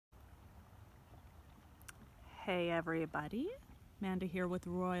Hey everybody, Amanda here with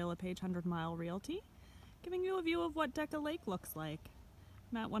Royal LePage 100 Mile Realty, giving you a view of what Deka Lake looks like.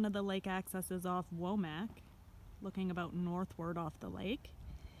 I'm at one of the lake accesses off Womack, looking about northward off the lake.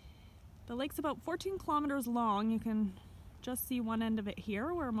 The lake's about 14 kilometers long. You can just see one end of it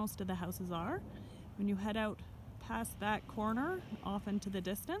here where most of the houses are. When you head out past that corner, off into the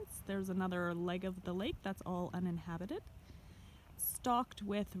distance, there's another leg of the lake that's all uninhabited, stocked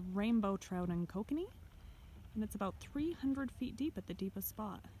with rainbow trout and kokanee. And it's about 300 feet deep at the deepest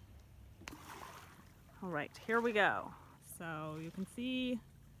spot. All right, here we go. So you can see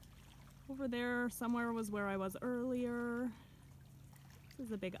over there somewhere was where I was earlier. This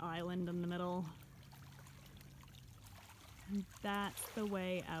is a big island in the middle. And that's the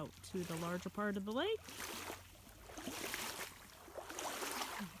way out to the larger part of the lake.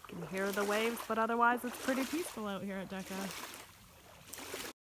 You can hear the waves, but otherwise it's pretty peaceful out here at Deka.